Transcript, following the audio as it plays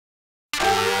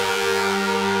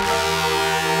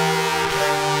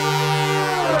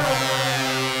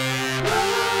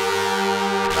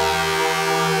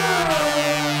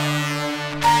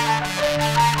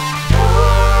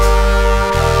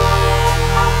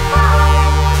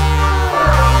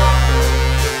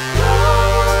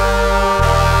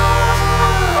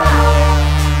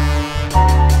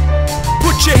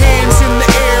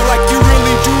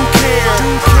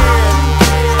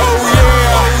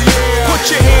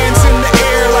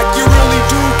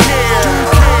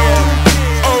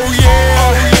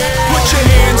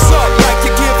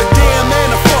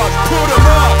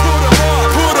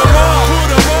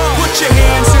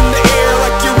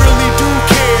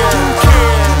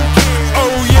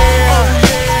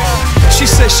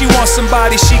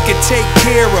somebody she could take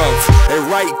care of. And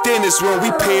right then is when we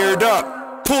paired up.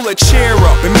 Pull a chair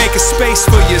up and make a space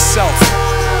for yourself.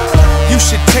 You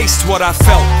should taste what I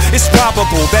felt. It's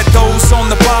probable that those on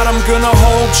the bottom gonna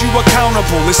hold you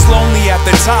accountable. It's lonely at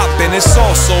the top and it's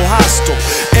also hostile.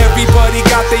 Everybody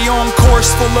got their own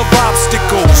course full of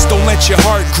obstacles. Don't let your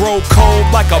heart grow cold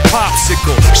like a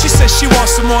popsicle. She says she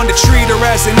wants someone to treat her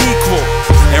as an equal.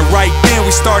 And right then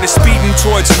we started speeding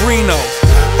towards Reno,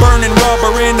 burning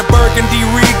rubber in the burgundy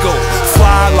Regal.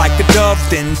 Fly like a dove,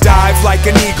 then dive like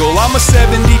an eagle. I'm a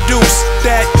 70 deuce,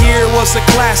 that year was a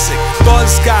classic.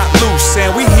 Buzz got loose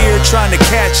and we here trying to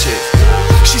catch it.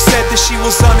 She said that she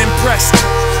was unimpressed.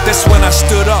 That's when I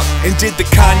stood up and did the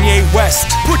Kanye West.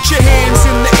 Put your hands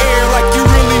in the air like you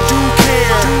really do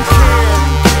care.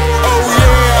 Oh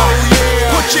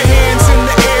yeah. Put your hands in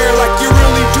the air like you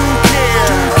really do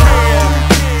care.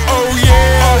 Oh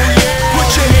yeah. Put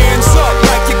your hands up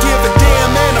like you give a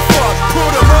damn and a fuck.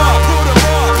 Put 'em up.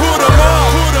 Put 'em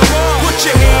up. Put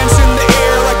your hands in the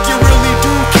air like you really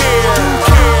do care.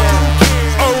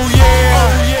 Oh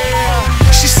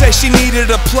yeah. She said she needed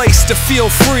a place to feel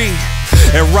free.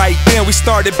 And right then we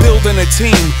started building a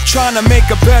team, trying to make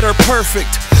a better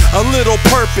perfect, a little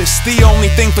purpose. The only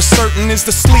thing for certain is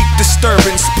the sleep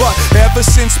disturbance. But ever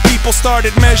since people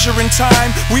started measuring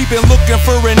time, we've been looking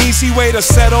for an easy way to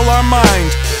settle our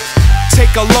mind.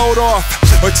 Take a load off,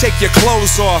 or take your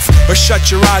clothes off, or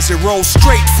shut your eyes and roll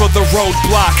straight for the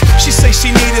roadblock. She say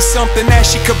she needed something that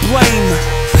she could blame.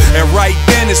 And right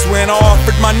then is when I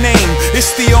offered my name.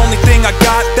 It's the only thing I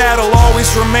got that'll always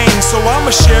remain. So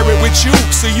I'ma share it with you,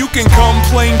 so you can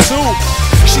complain too.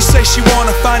 She say she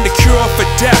wanna find a cure for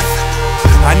death.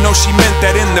 I know she meant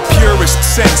that in the purest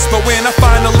sense. But when I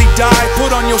finally die,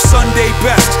 put on your Sunday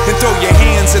best and throw your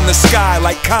hands in the sky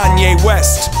like Kanye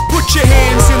West. Put your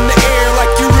hands in the air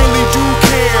like you really do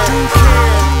care.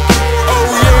 Oh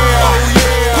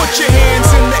yeah. Put your hands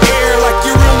in the air like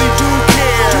you really do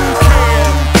care.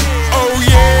 Oh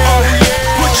yeah.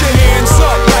 Put your hands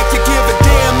up like you give a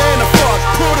damn and a fuck.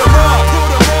 Put 'em up.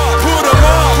 Put 'em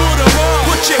up.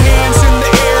 Put your hands in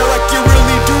the air like you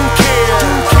really do care.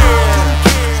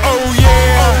 Oh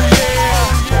yeah.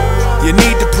 You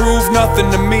need to prove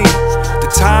nothing to me. The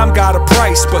time got a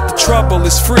price, but the trouble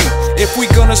is free. If we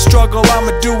gonna struggle,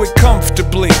 I'ma do it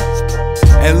comfortably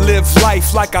and live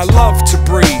life like I love to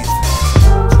breathe.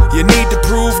 You need to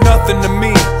prove nothing to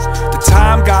me. The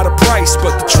time got a price,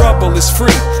 but the trouble is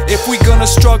free. If we gonna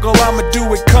struggle, I'ma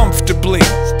do it comfortably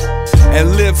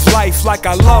and live life like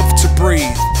I love to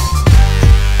breathe.